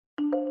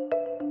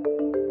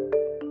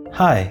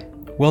Hi,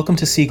 welcome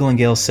to Siegel and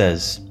Gale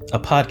Says, a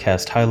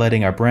podcast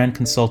highlighting our brand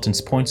consultants'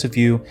 points of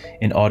view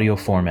in audio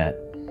format.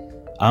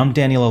 I'm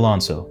Daniel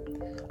Alonso,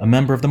 a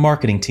member of the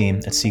marketing team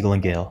at Siegel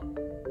and Gale.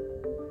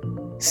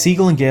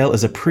 Siegel and Gale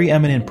is a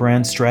preeminent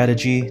brand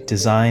strategy,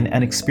 design,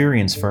 and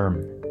experience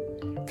firm.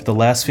 For the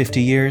last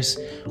 50 years,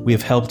 we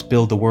have helped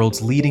build the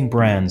world's leading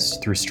brands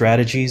through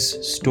strategies,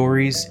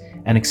 stories,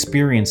 and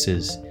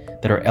experiences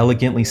that are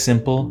elegantly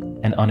simple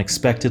and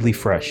unexpectedly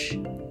fresh.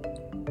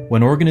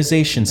 When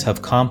organizations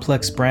have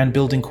complex brand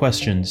building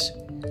questions,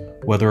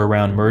 whether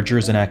around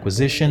mergers and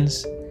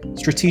acquisitions,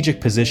 strategic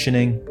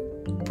positioning,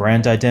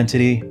 brand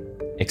identity,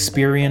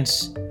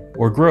 experience,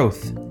 or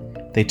growth,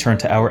 they turn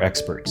to our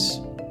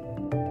experts.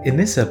 In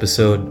this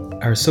episode,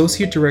 our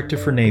Associate Director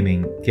for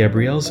Naming,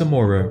 Gabrielle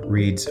Zamora,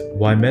 reads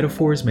Why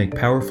Metaphors Make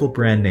Powerful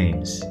Brand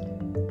Names.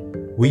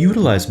 We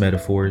utilize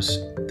metaphors,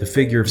 the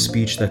figure of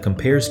speech that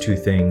compares two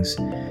things,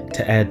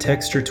 to add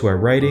texture to our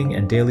writing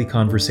and daily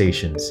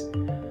conversations.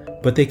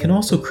 But they can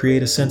also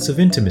create a sense of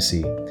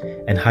intimacy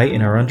and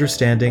heighten our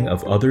understanding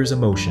of others'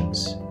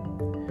 emotions.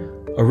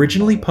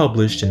 Originally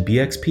published in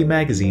BXP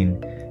Magazine,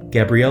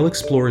 Gabrielle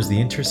explores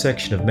the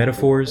intersection of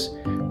metaphors,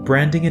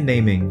 branding and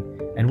naming,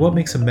 and what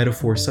makes a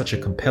metaphor such a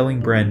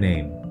compelling brand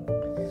name.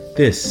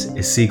 This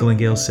is Siegel and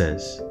Gale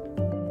Says.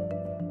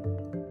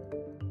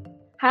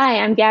 Hi,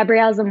 I'm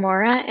Gabrielle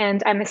Zamora,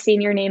 and I'm a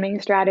senior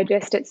naming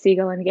strategist at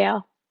Siegel and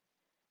Gale.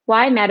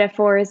 Why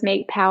metaphors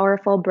make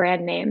powerful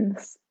brand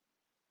names.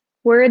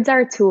 Words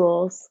are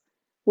tools.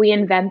 We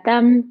invent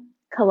them,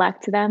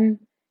 collect them,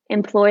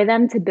 employ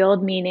them to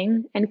build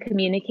meaning and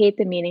communicate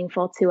the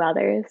meaningful to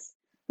others.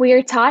 We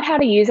are taught how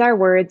to use our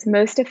words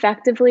most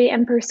effectively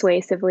and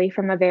persuasively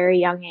from a very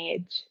young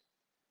age.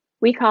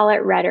 We call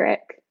it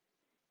rhetoric.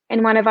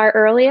 And one of our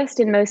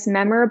earliest and most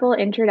memorable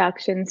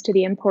introductions to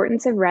the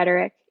importance of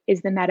rhetoric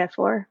is the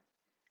metaphor.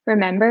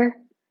 Remember?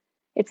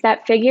 It's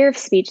that figure of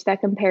speech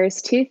that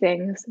compares two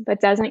things but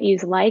doesn't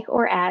use like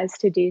or as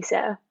to do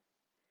so.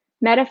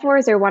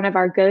 Metaphors are one of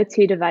our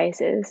go-to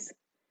devices.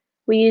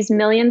 We use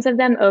millions of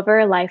them over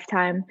a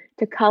lifetime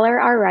to color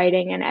our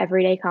writing and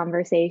everyday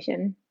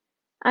conversation.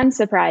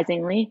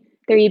 Unsurprisingly,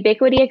 their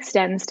ubiquity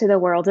extends to the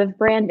world of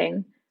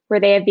branding, where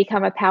they have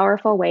become a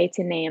powerful way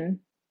to name.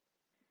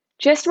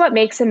 Just what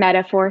makes a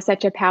metaphor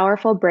such a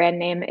powerful brand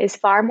name is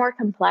far more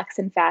complex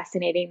and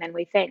fascinating than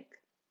we think.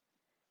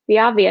 The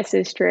obvious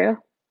is true.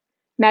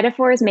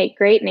 Metaphors make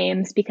great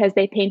names because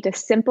they paint a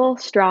simple,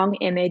 strong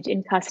image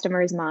in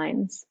customers'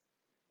 minds.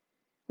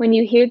 When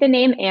you hear the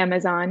name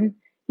Amazon,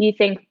 you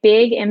think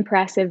big,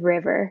 impressive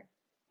river,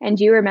 and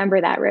you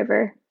remember that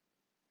river.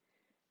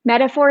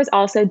 Metaphors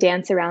also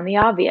dance around the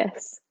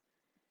obvious.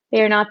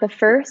 They are not the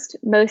first,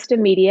 most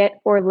immediate,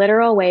 or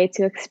literal way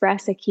to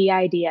express a key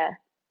idea.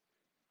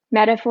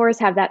 Metaphors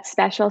have that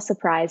special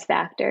surprise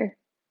factor.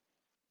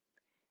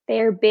 They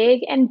are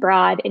big and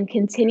broad and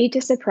continue to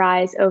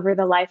surprise over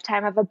the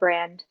lifetime of a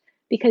brand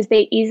because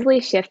they easily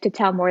shift to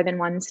tell more than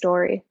one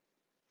story.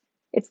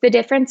 It's the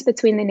difference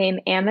between the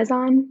name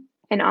Amazon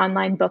and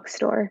online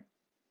bookstore.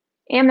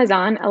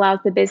 Amazon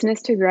allows the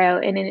business to grow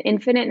in an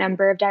infinite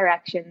number of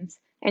directions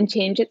and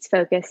change its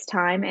focus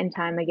time and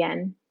time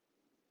again.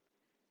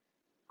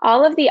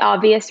 All of the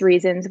obvious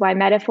reasons why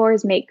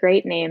metaphors make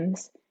great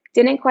names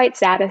didn't quite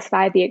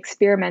satisfy the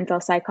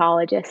experimental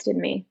psychologist in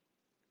me.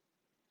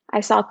 I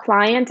saw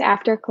client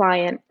after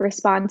client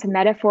respond to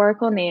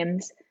metaphorical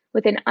names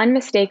with an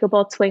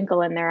unmistakable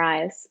twinkle in their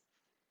eyes.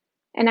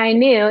 And I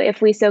knew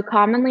if we so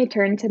commonly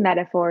turn to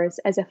metaphors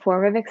as a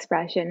form of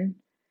expression,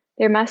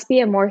 there must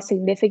be a more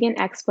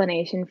significant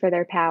explanation for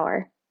their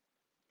power.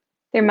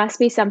 There must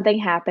be something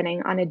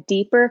happening on a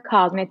deeper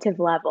cognitive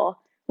level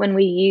when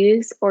we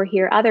use or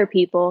hear other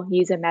people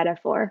use a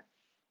metaphor.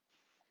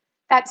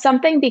 That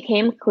something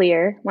became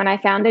clear when I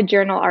found a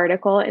journal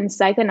article in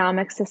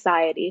Psychonomic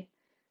Society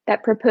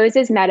that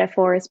proposes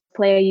metaphors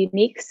play a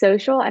unique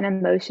social and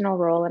emotional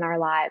role in our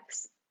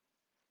lives.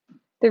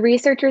 The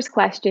researchers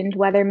questioned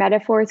whether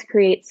metaphors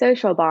create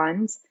social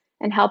bonds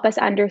and help us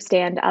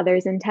understand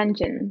others'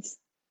 intentions.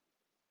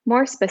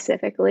 More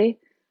specifically,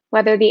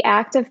 whether the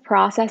act of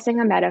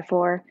processing a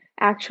metaphor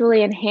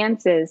actually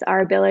enhances our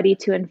ability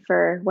to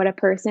infer what a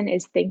person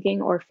is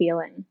thinking or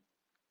feeling.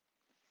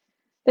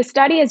 The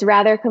study is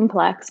rather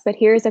complex, but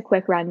here's a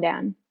quick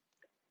rundown.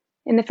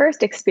 In the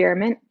first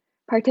experiment,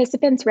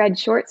 participants read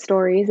short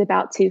stories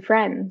about two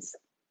friends.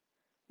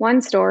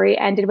 One story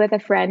ended with a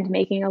friend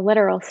making a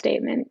literal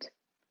statement.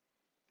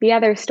 The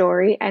other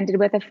story ended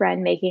with a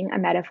friend making a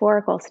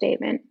metaphorical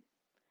statement.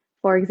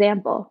 For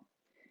example,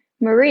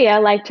 Maria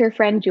liked her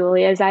friend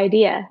Julia's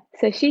idea,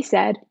 so she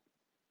said,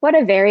 "What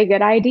a very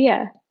good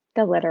idea,"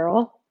 the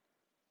literal.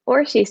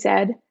 Or she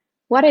said,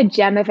 "What a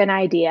gem of an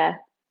idea,"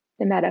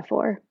 the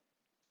metaphor.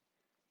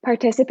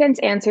 Participants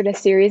answered a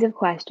series of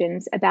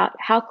questions about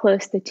how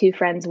close the two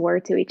friends were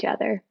to each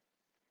other.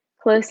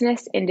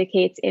 Closeness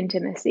indicates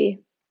intimacy.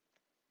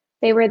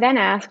 They were then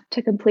asked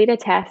to complete a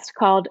test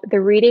called the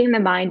Reading the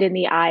Mind in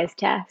the Eyes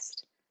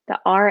test, the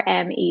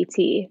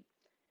RMET.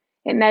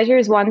 It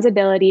measures one's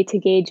ability to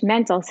gauge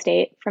mental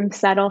state from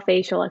subtle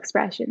facial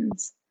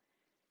expressions.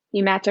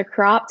 You match a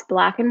cropped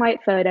black and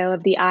white photo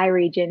of the eye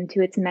region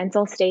to its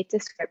mental state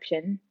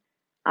description,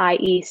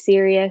 i.e.,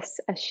 serious,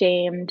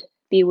 ashamed,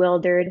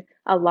 bewildered,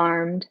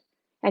 alarmed,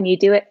 and you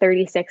do it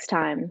 36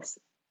 times.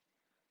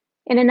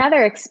 In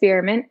another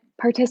experiment,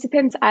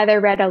 participants either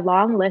read a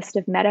long list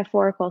of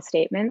metaphorical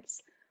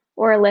statements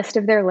or a list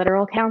of their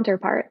literal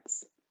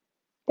counterparts.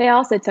 They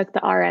also took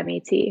the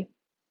RMET.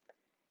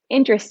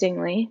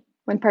 Interestingly,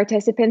 when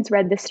participants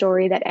read the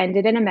story that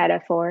ended in a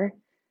metaphor,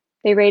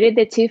 they rated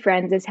the two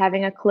friends as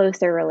having a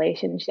closer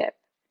relationship,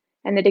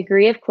 and the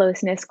degree of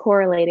closeness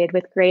correlated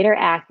with greater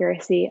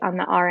accuracy on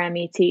the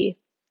RMET.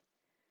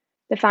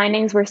 The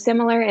findings were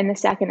similar in the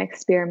second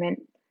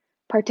experiment.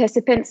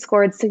 Participants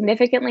scored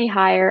significantly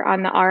higher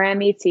on the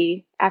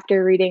RMET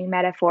after reading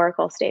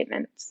metaphorical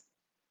statements.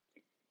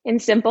 In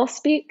simple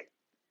speak,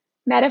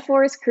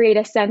 metaphors create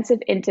a sense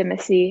of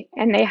intimacy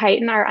and they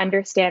heighten our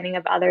understanding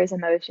of others'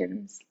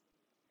 emotions.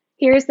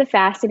 Here's the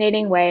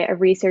fascinating way a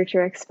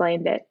researcher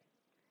explained it.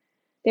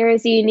 There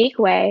is a unique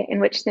way in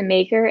which the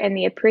maker and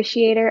the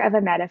appreciator of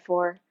a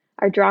metaphor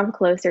are drawn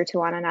closer to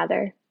one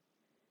another.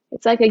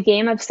 It's like a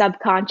game of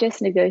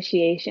subconscious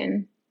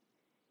negotiation.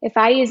 If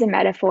I use a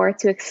metaphor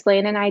to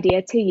explain an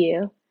idea to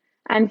you,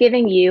 I'm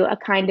giving you a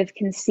kind of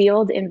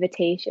concealed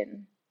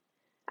invitation.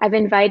 I've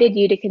invited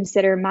you to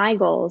consider my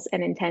goals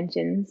and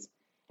intentions,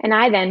 and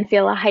I then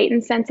feel a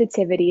heightened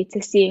sensitivity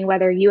to seeing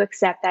whether you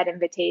accept that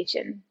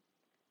invitation.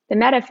 The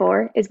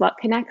metaphor is what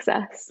connects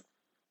us.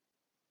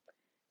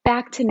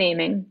 Back to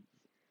naming.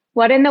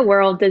 What in the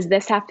world does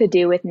this have to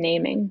do with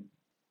naming?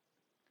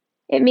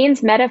 It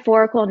means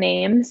metaphorical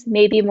names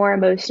may be more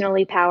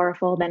emotionally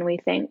powerful than we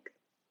think.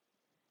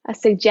 A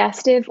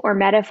suggestive or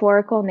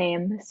metaphorical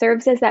name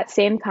serves as that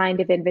same kind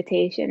of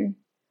invitation,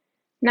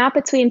 not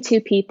between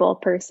two people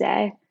per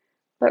se,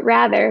 but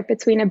rather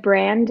between a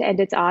brand and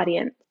its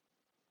audience.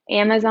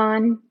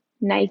 Amazon,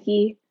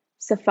 Nike,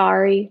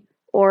 Safari,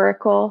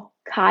 Oracle,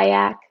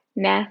 Kayak,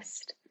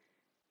 Nest.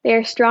 They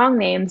are strong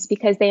names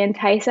because they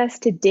entice us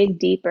to dig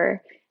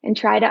deeper and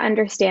try to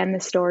understand the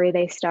story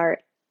they start.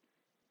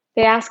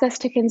 They ask us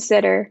to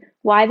consider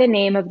why the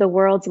name of the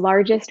world's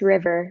largest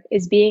river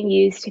is being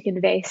used to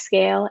convey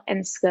scale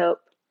and scope,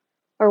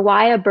 or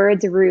why a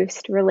bird's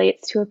roost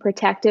relates to a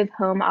protective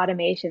home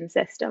automation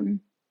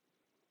system.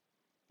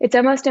 It's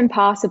almost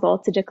impossible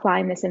to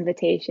decline this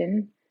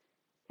invitation,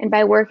 and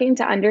by working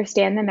to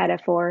understand the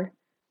metaphor,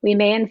 we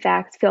may in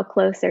fact feel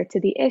closer to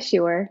the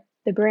issuer,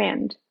 the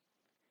brand.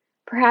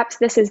 Perhaps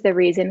this is the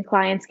reason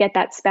clients get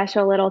that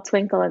special little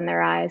twinkle in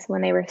their eyes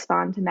when they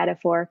respond to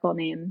metaphorical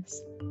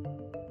names.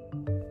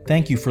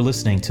 Thank you for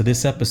listening to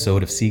this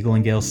episode of Siegel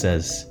 & Gale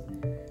Says.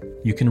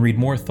 You can read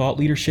more thought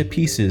leadership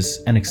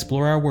pieces and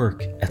explore our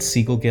work at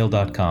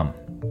siegelgale.com.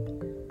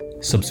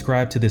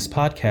 Subscribe to this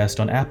podcast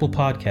on Apple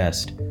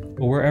Podcast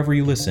or wherever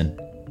you listen.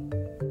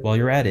 While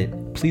you're at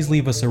it, please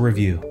leave us a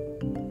review.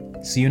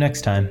 See you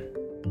next time.